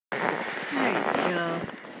go.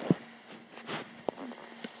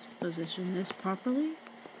 Let's position this properly.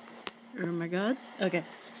 Oh my god. Okay.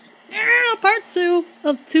 Part 2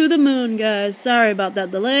 of To the Moon, guys. Sorry about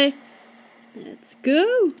that delay. Let's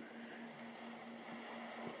go.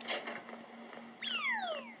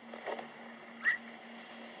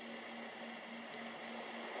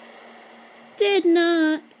 Did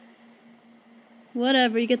not.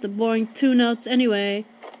 Whatever, you get the boring 2 notes anyway.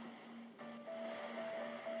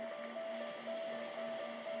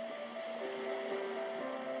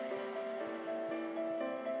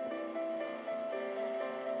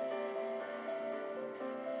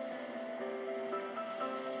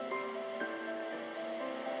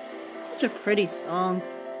 Such a pretty song.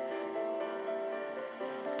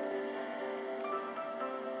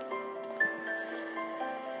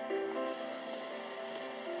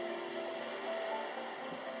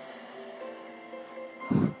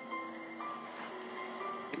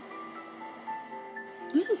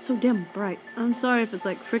 Why is it so damn bright? I'm sorry if it's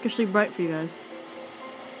like freakishly bright for you guys.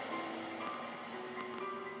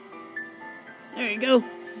 There you go.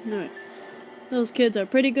 Alright. Those kids are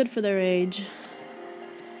pretty good for their age.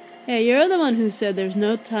 Hey, you're the one who said there's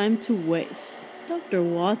no time to waste. Dr.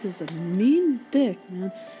 Watt is a mean dick,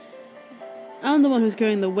 man. I'm the one who's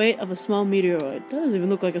carrying the weight of a small meteoroid. That doesn't even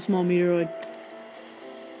look like a small meteoroid.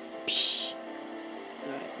 Psh.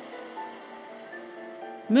 Alright.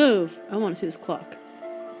 Move! I want to see this clock.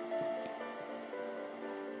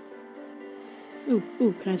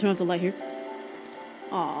 Ooh, can I turn off the light here?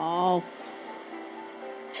 Aww.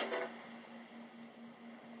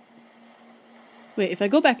 Wait, if I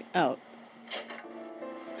go back out...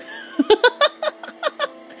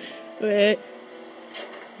 Wait.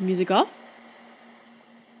 Music off?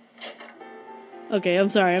 Okay, I'm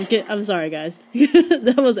sorry. I'm sorry, guys.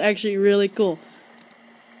 That was actually really cool.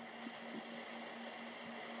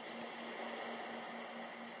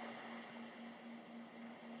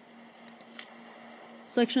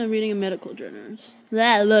 Section on reading and medical journals.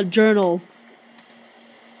 The journals.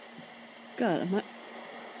 God, am I...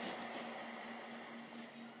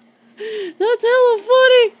 That's hella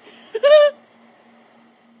funny!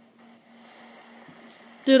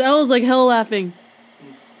 Dude, I was like hella laughing.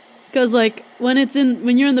 Cause like, when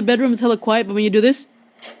you're in the bedroom it's hella quiet, but when you do this...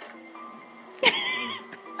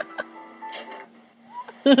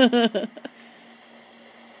 I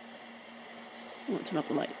want to turn off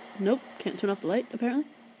the light. Nope, can't turn off the light, apparently.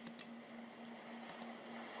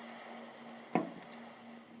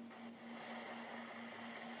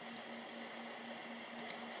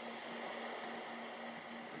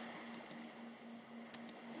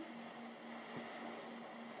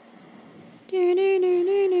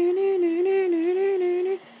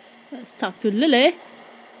 Let's talk to Lily.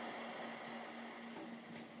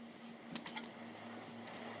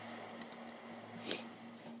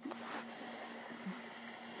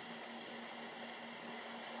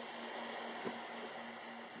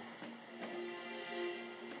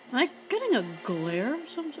 Am I getting a glare or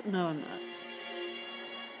something? No, I'm not.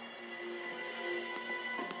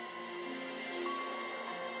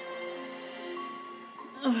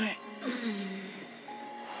 Alright. Alright.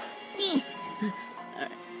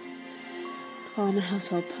 Calm and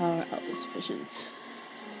household power outlet sufficient.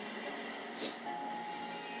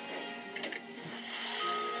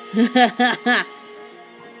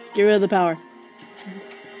 Get rid of the power.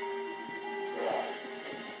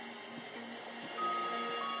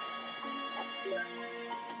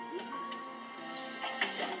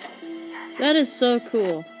 That is so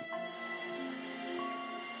cool.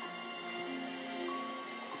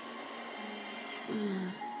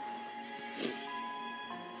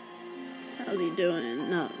 How's he doing?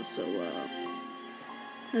 Not so well.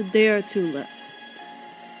 A day or two left.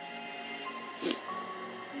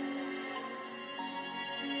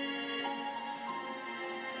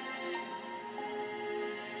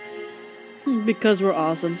 Because we're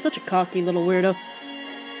awesome. Such a cocky little weirdo.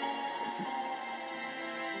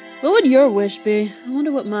 What would your wish be? I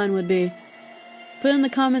wonder what mine would be. Put it in the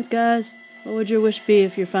comments, guys. What would your wish be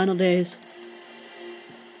if your final days?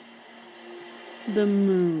 The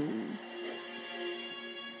moon.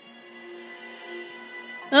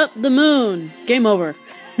 Up the moon! Game over.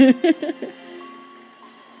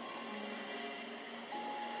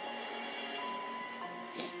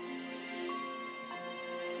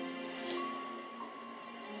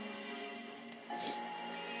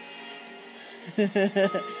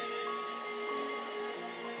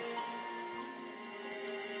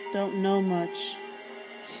 Don't know much.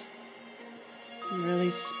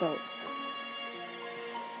 Really spoke.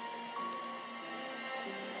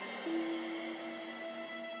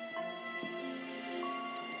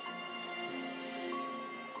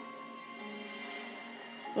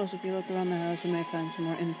 Suppose if you look around the house, you may find some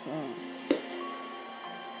more info.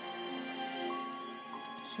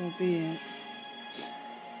 So be it.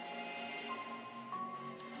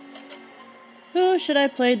 Who should I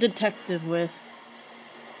play detective with?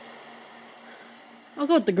 I'll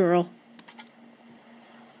go with the girl.